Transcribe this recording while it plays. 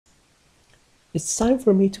It's time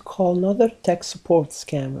for me to call another tech support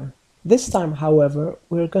scammer. This time, however,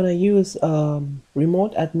 we're gonna use a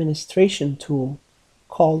remote administration tool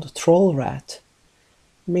called TrollRAT,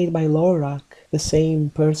 made by Lorak, the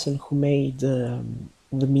same person who made the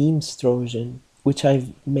memes Trojan, which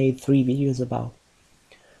I've made 3 videos about.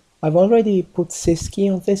 I've already put Siski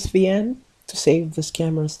on this VM to save the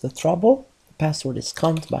scammers the trouble. The password is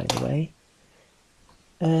cunt, by the way.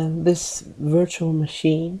 And this virtual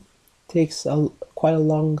machine takes quite a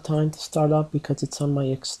long time to start up because it's on my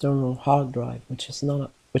external hard drive, which is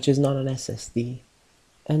not an SSD.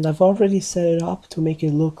 And I've already set it up to make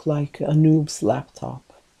it look like a noob's laptop,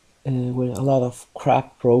 with a lot of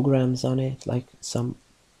crap programs on it, like some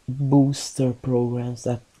booster programs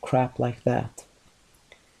that crap like that.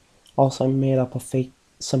 Also, I made up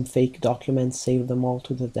some fake documents, saved them all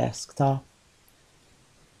to the desktop.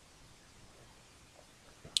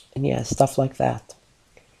 And yeah, stuff like that.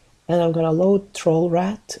 And I'm gonna load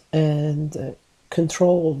TrollRAT and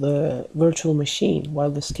control the virtual machine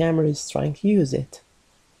while the scammer is trying to use it.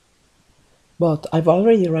 But I've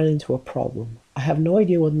already run into a problem. I have no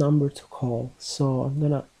idea what number to call, so I'm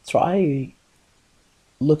gonna try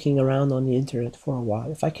looking around on the internet for a while.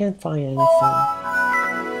 If I can't find anything,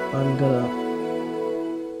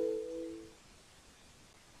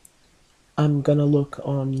 I'm gonna look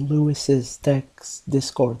on Lewis's Tech's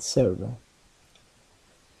Discord server,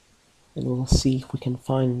 and we'll see if we can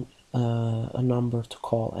find a number to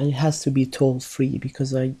call. And it has to be toll free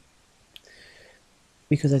because I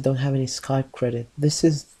don't have any Skype credit. This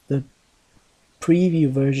is the preview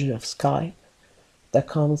version of Skype that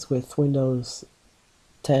comes with Windows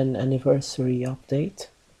 10 anniversary update.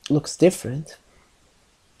 Looks different.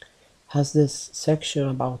 Has this section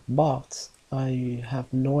about bots. I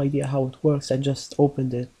have no idea how it works. I just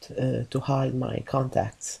opened it to hide my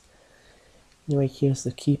contacts. Anyway, here's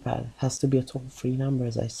the keypad. It has to be a toll-free number,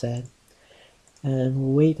 as I said. And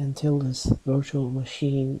we'll wait until this virtual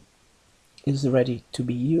machine is ready to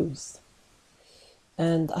be used.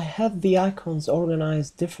 And I have the icons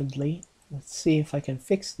organized differently. Let's see if I can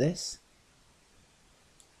fix this.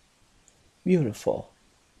 Beautiful.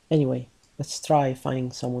 Anyway, let's try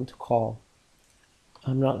finding someone to call.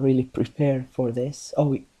 I'm not really prepared for this.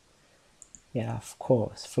 Oh, yeah, of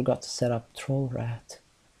course. Forgot to set up TrollRAT.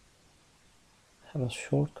 I have a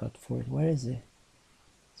shortcut for it. Where is it?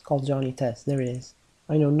 It's called Johnny Test. There it is.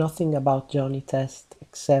 I know nothing about Johnny Test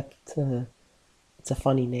except it's a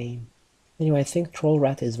funny name. Anyway, I think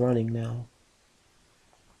TrollRAT is running now.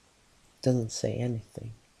 Doesn't say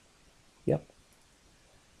anything. Yep.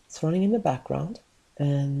 It's running in the background,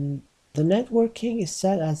 and the networking is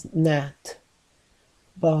set as NAT,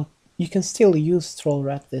 but you can still use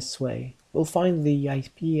TrollRAT this way. We'll find the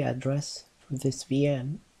IP address for this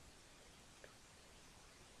VM.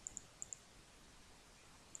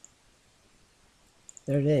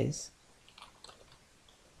 There it is.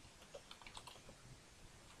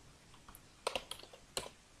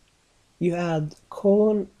 You add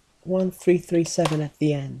 :1337 at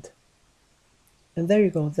the end. And there you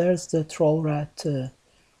go, there's the TrollRAT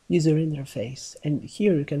user interface. And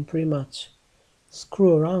here you can pretty much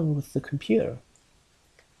screw around with the computer.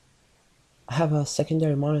 I have a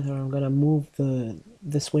secondary monitor. I'm gonna move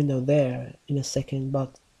this window there in a second,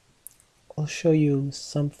 but I'll show you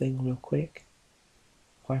something real quick.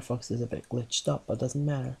 Firefox is a bit glitched up, but doesn't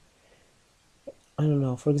matter. I don't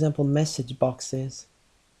know, for example, message boxes.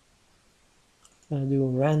 I'm gonna do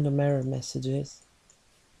random error messages.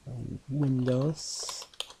 Windows,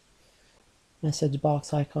 message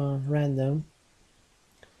box icon, random,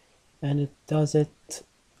 and it does it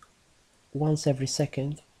once every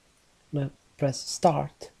second. I'm gonna press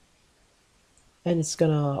start, and it's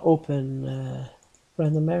gonna open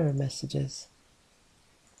random error messages.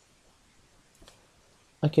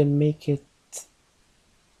 I can make it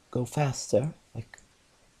go faster, like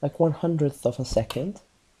 1/100th of a second.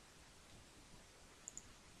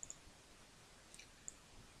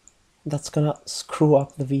 That's gonna screw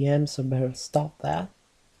up the VM, so better stop that.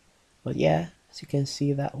 But yeah, as you can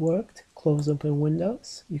see, that worked. Close open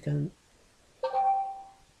Windows. You can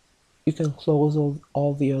close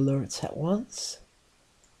all the alerts at once,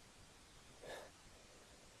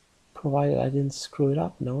 provided I didn't screw it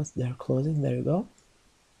up. No, they're closing. There you go.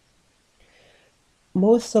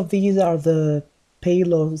 Most of these are the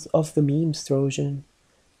payloads of the memes Trojan,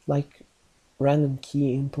 like random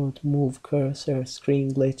key input, move cursor,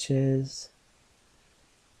 screen glitches.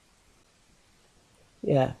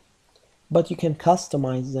 Yeah, but you can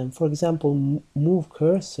customize them. For example, move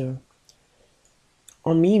cursor.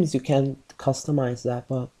 On memes you can customize that,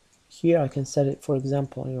 but here I can set it, for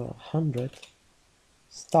example, 100.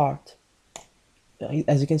 Start.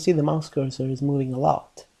 as you can see, the mouse cursor is moving a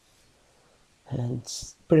lot. And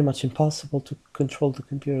it's pretty much impossible to control the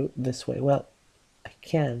computer this way. Well, I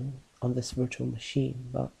can on this virtual machine,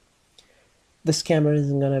 but this camera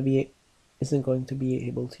isn't going to be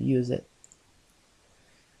able to use it.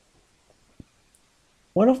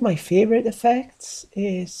 One of my favorite effects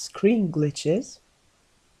is screen glitches.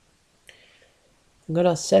 I'm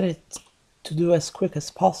gonna set it to do as quick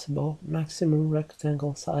as possible. Maximum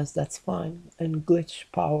rectangle size, that's fine. And glitch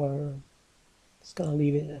power, it's gonna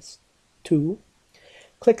leave it as 2.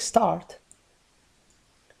 Click start.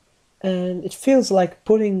 And it feels like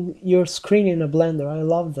putting your screen in a blender. I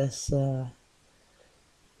love this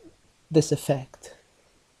effect.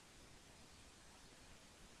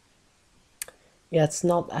 Yeah, it's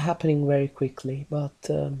not happening very quickly, but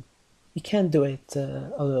you can do it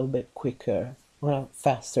a little bit quicker on a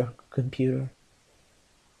faster computer.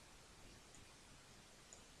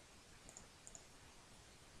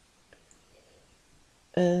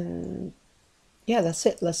 And yeah, that's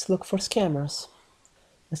it. Let's look for scammers.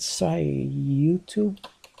 Let's try YouTube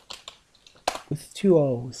with 2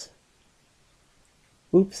 O's.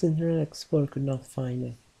 Oops, Internet Explorer could not find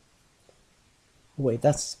it. Wait,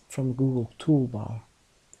 that's from Google Toolbar.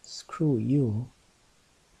 Screw you.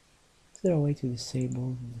 Is there a way to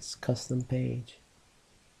disable this custom page?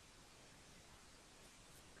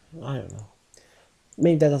 I don't know.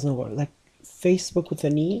 Maybe that doesn't work. Like Facebook with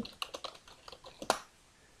an E.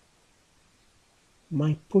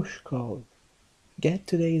 My push code. Get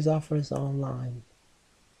today's offers online.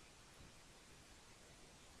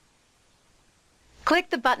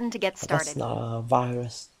 Click the button to get started. That's not a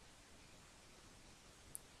virus.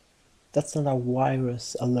 That's not a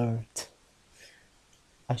virus alert.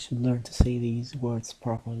 I should learn to say these words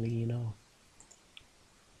properly, you know.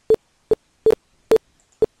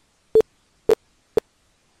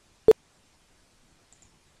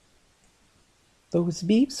 Those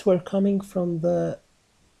beeps were coming from the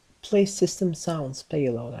Play System Sounds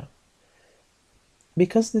payloader.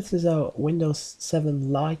 Because this is a Windows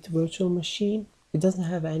 7 Lite virtual machine, it doesn't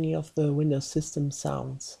have any of the Windows System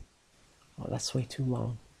sounds. Oh, that's way too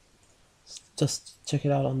long. Just check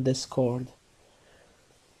it out on Discord.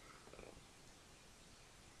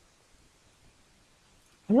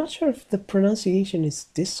 I'm not sure if the pronunciation is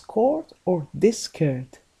Discord or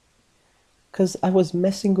Discord, because I was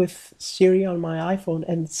messing with Siri on my iPhone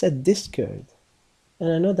and it said Discord.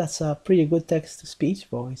 And I know that's a pretty good text-to-speech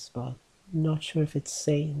voice, but I'm not sure if it's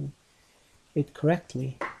saying it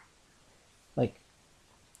correctly. Like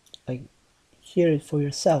hear it for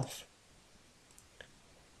yourself.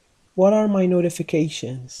 What are my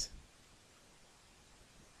notifications?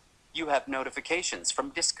 You have notifications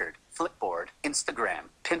from Discord, Flipboard, Instagram,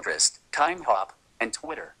 Pinterest, TimeHop, and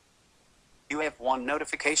Twitter. You have 1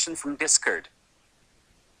 notification from Discord.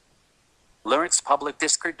 Lyric's public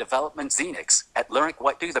Discord development Xenix. At Lyric,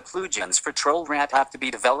 what do the plugins for TrollRAT have to be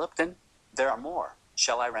developed in? There are more.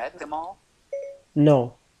 Shall I read them all?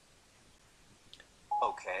 No.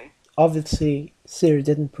 Okay. Obviously, Siri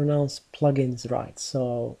didn't pronounce plugins right,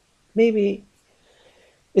 so maybe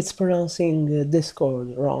it's pronouncing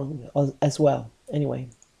Discord wrong as well. Anyway,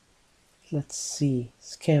 let's see.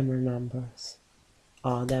 Scammer numbers.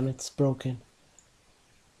 Ah, damn, it's broken.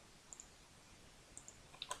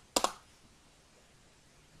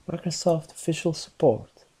 Microsoft official support.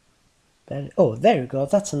 Oh, there you go.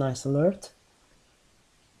 That's a nice alert.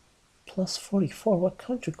 Plus 44. What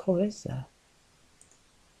country code is that?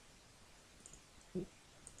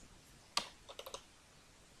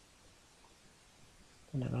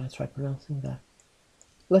 I'm not gonna try pronouncing that.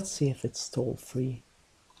 Let's see if it's toll-free.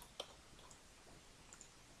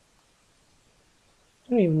 I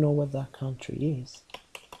don't even know what that country is.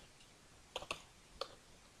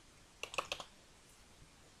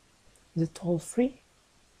 Is it toll-free?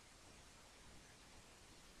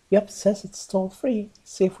 Yep, it says it's toll-free.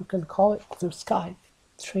 See if we can call it through Skype.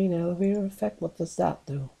 Train elevator effect, what does that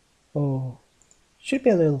do? Oh, should be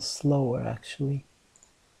a little slower actually.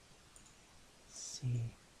 Let's see.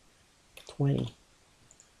 20.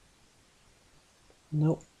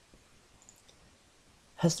 Nope.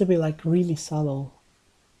 Has to be like really subtle.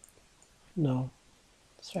 No.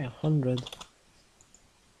 Let's try 100.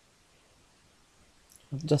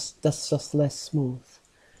 That's just less smooth.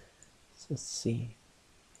 So let's see.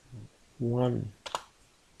 1.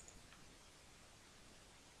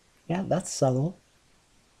 Yeah, that's subtle.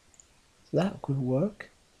 So that could work.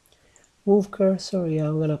 Move cursor, yeah,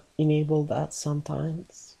 I'm gonna enable that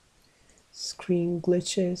sometimes. Screen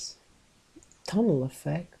glitches. Tunnel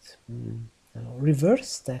effect.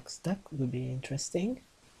 Reverse text, that would be interesting.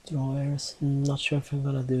 Draw errors. Not sure if I'm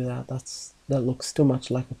gonna do that. That looks too much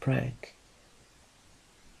like a prank.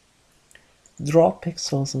 Draw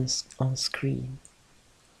pixels on screen.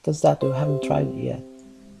 Does that do? I haven't tried it yet.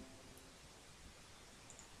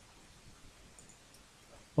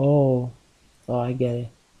 Oh, I get it.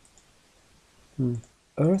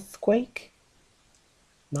 Earthquake?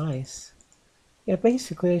 Nice. Yeah,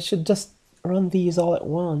 basically I should just run these all at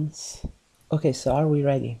once. Okay, so are we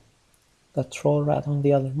ready? Got TrollRAT on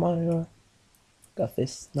the other monitor. Got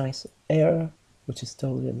this nice error, which is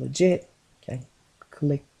totally legit. Okay,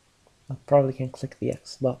 click. I probably can click the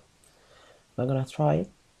X button. I'm gonna try it.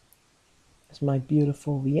 It's my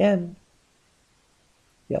beautiful VM.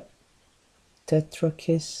 Yep.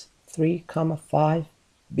 Tetrakis 3,5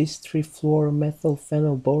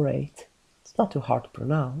 bistrifluoromethylphenylborate. It's not too hard to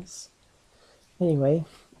pronounce. Anyway,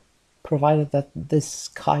 provided that this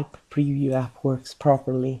Skype preview app works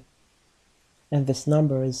properly and this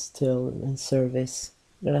number is still in service,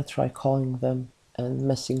 I'm gonna try calling them and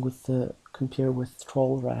messing with the computer with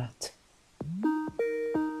TrollRAT.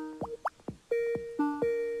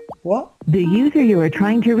 What? The user you are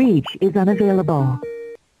trying to reach is unavailable.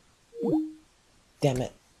 Damn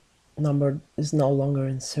it. Number is no longer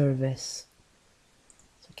in service.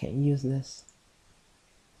 So I can't use this.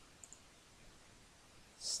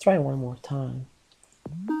 Let's try one more time.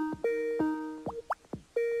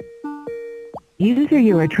 User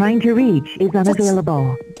you are trying to reach is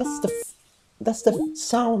unavailable. That's the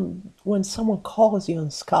sound when someone calls you on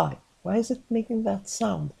Skype. Why is it making that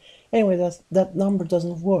sound? Anyway, that number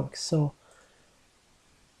doesn't work, so...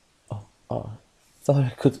 Oh, thought I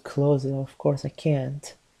could close it. Of course I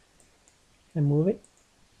can't. I move it.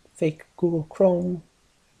 Fake Google Chrome.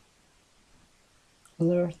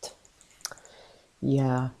 Alert.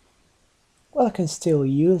 Yeah. Well, I can still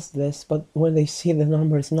use this, but when they see the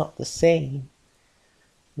number is not the same,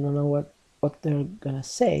 I don't know what they're gonna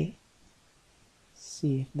say. Let's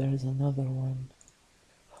see if there's another one.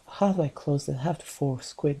 How do I close it? I have to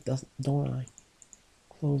force quit, don't I?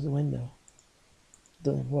 Close the window.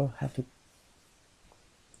 Doesn't work. Have to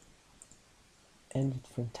end it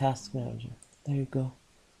from Task Manager. There you go.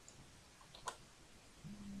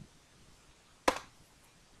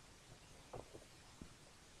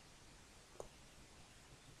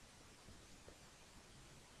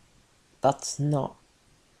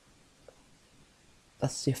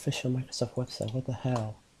 That's the official Microsoft website. What the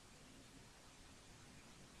hell?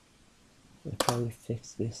 They probably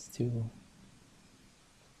fix this too.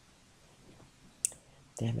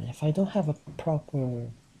 Damn it, if I don't have a proper... I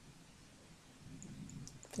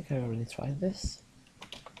think I already tried this.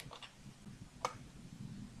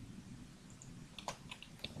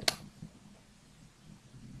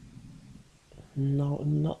 No,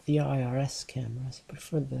 not the IRS cameras. I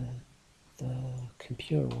prefer the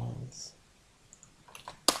computer ones.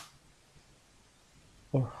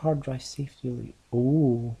 Or hard drive safety.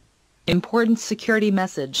 Ooh. Important security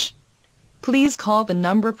message. Please call the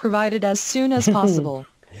number provided as soon as possible.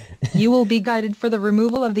 You will be guided for the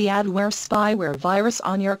removal of the adware spyware virus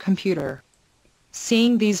on your computer.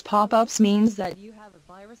 Seeing these pop-ups means that you have a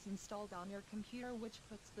virus installed on your computer which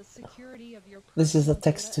puts the security of your This is a personal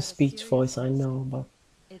text-to-speech data at a voice, serious I risk. know, but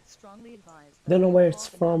It's strongly advised I don't know that where you it's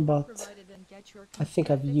call the from, number but provided and get your I think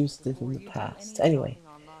I've computer used fixed it in before the you do past. any Anyway, shopping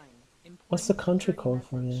online. what's the Important country security code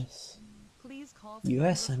for message. this? Please call the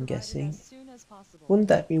US, number I'm provided guessing. as soon as possible. Wouldn't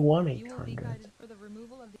that be You will be 1-800? guided for the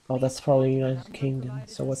removal of the Oh, that's Please call probably the United number Kingdom. provided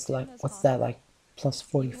So as what's soon as what's that, possible. like plus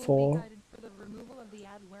You will be 44? guided for the removal of the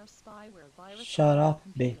adware spyware virus Shut on your up,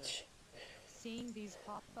 computer. bitch. Seeing these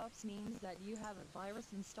pop-ups means that you have a virus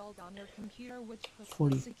installed on your computer which puts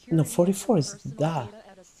 40. the No, security 44 of your is personal that. data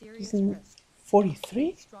at a serious Isn't risk. 43?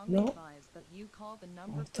 It's strongly No? advised that you call the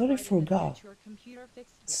number I totally provided and forgot. get your computer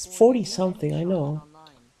fixed It's before 40 you do something, any I shopping know. online.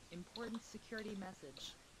 Important security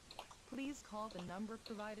message. Please call the number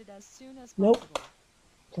provided as soon as Nope. possible.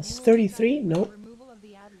 Plus You will be 33? guided for the Nope. removal of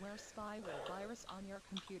the adware spyware virus on your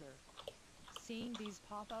computer. Seeing these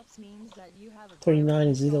pop-ups means that you have a 39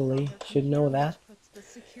 is virus installed on Italy. your Should know computer that. which puts the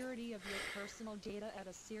security of your personal data at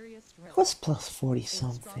a serious risk. What's plus 40 It's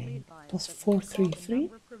strongly something? advised Plus that you call the 433?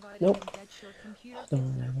 number provided Nope. and get your computer I don't fixed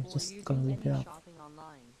remember. before Just you gonna do look it any up. shopping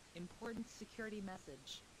online. Important security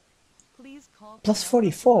message. Please call the Plus number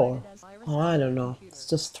 44? provided as virus Oh, on I your don't know. computer. Let's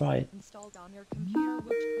just try it. Installed on your computer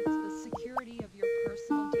which puts the security of your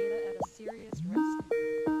personal data at a serious risk.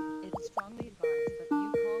 It's strongly advised that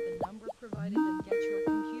you call the number provided and get your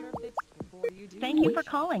computer fixed before you do Thank you any for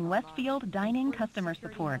calling shopping Westfield online. Dining Important Customer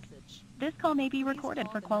security Support. message. This call may be Please recorded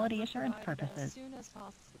call for the quality number assurance provided as purposes. soon as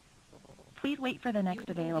possible. Please wait for the next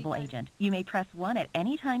available agent. You may press 1 at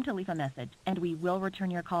any time to leave a message, and we will return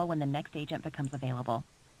your call when the next agent becomes available.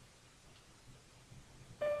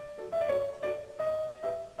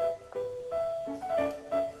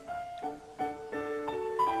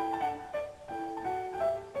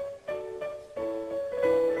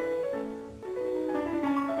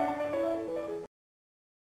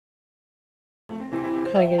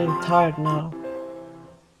 Kinda getting tired now.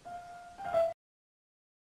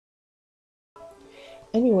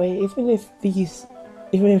 Anyway, even if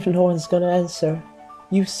no one's gonna answer,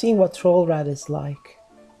 you've seen what TrollRAT is like.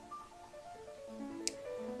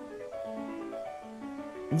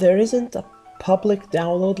 There isn't a public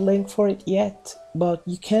download link for it yet, but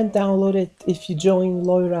you can download it if you join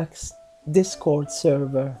Loirak's Discord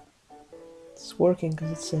server. It's working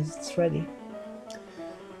because it says it's ready.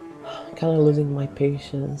 I'm kinda losing my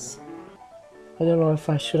patience. I don't know if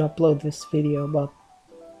I should upload this video, but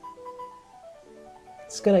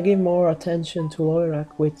it's gonna give more attention to Loirak,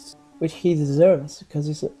 which he deserves,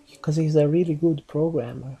 because he's a really good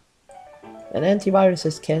programmer. And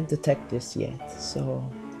antiviruses can't detect this yet, so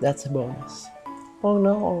that's a bonus. Oh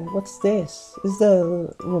no, what's this? Is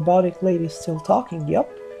the robotic lady still talking? Yup.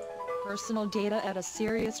 Personal data at a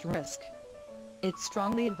serious risk. It's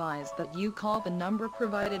strongly advised that you call the number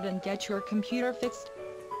provided and get your computer fixed.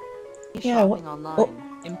 Yeah, Shopping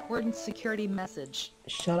online. Important security message.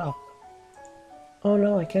 Shut up. Oh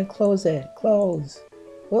no, I can't close it. Close.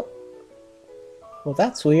 Oh. Well,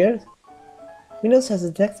 that's weird. Windows has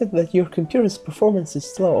detected that your computer's performance is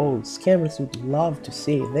slow. Oh, scammers would love to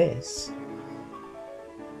see this.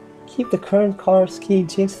 Keep the current car's key,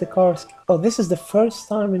 change the car's key. Oh, this is the first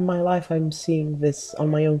time in my life I'm seeing this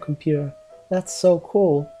on my own computer. That's so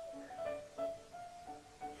cool.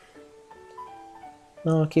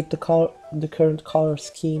 Now I'll keep the current color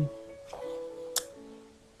scheme.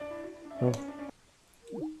 Oh.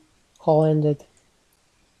 Call ended.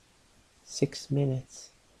 6 minutes.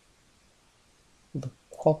 The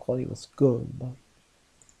call quality was good, but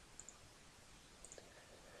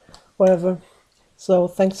whatever. So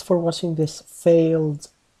thanks for watching this failed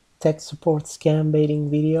tech support scam baiting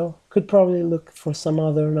video. Could probably look for some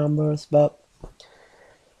other numbers, but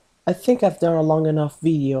I think I've done a long enough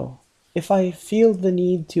video. If I feel the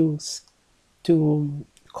need to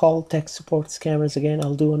call tech support scammers again,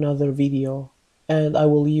 I'll do another video, and I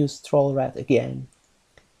will use TrollRAT again,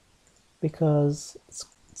 because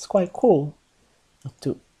it's quite cool.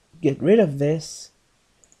 To get rid of this,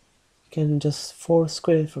 you can just force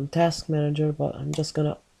quit it from Task Manager, but I'm just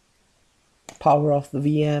gonna power off the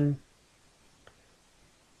VM,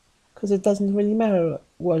 because it doesn't really matter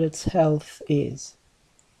what its health is.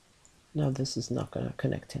 Now this is not gonna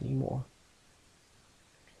connect anymore.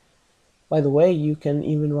 By the way, you can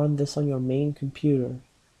even run this on your main computer.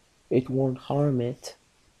 It won't harm it.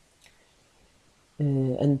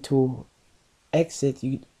 And to exit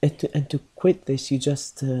and to quit this, you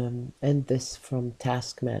just end this from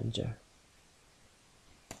Task Manager.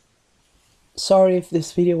 Sorry if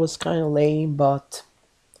this video was kind of lame, but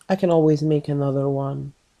I can always make another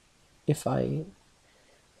one if I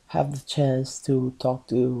have the chance to talk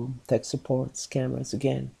to tech support scammers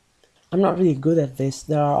again. I'm not really good at this.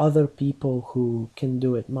 There are other people who can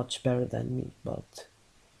do it much better than me, but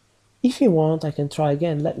if you want, I can try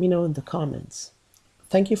again. Let me know in the comments.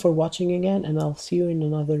 Thank you for watching again, and I'll see you in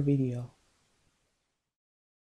another video.